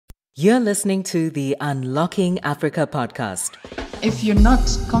You're listening to the Unlocking Africa podcast. If you're not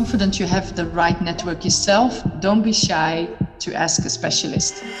confident you have the right network yourself, don't be shy to ask a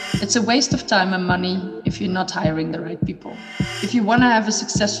specialist. It's a waste of time and money if you're not hiring the right people. If you want to have a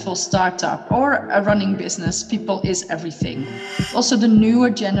successful startup or a running business, people is everything. Also, the newer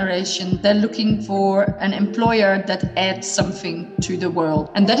generation, they're looking for an employer that adds something to the world.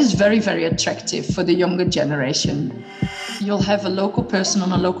 And that is very, very attractive for the younger generation. You'll have a local person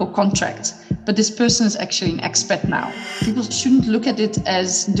on a local contract, but this person is actually an expat now. People shouldn't look at it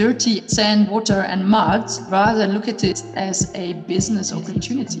as dirty sand, water, and mud, rather look at it as a business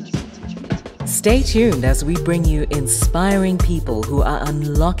opportunity. Stay tuned as we bring you inspiring people who are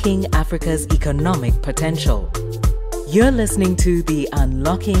unlocking Africa's economic potential. You're listening to the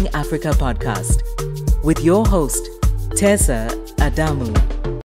Unlocking Africa podcast with your host, Terser Adamu.